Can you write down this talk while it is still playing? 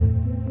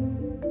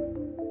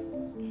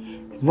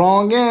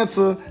Wrong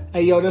answer.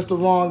 Hey, yo, that's the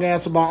wrong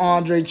answer by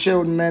Andre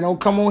Chilton, man. Don't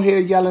come on here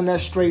yelling that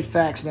straight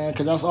facts, man,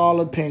 because that's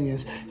all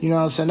opinions. You know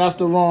what I'm saying? That's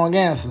the wrong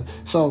answer.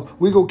 So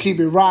we going to keep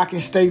it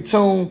rocking. Stay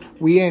tuned.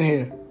 We in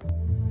here.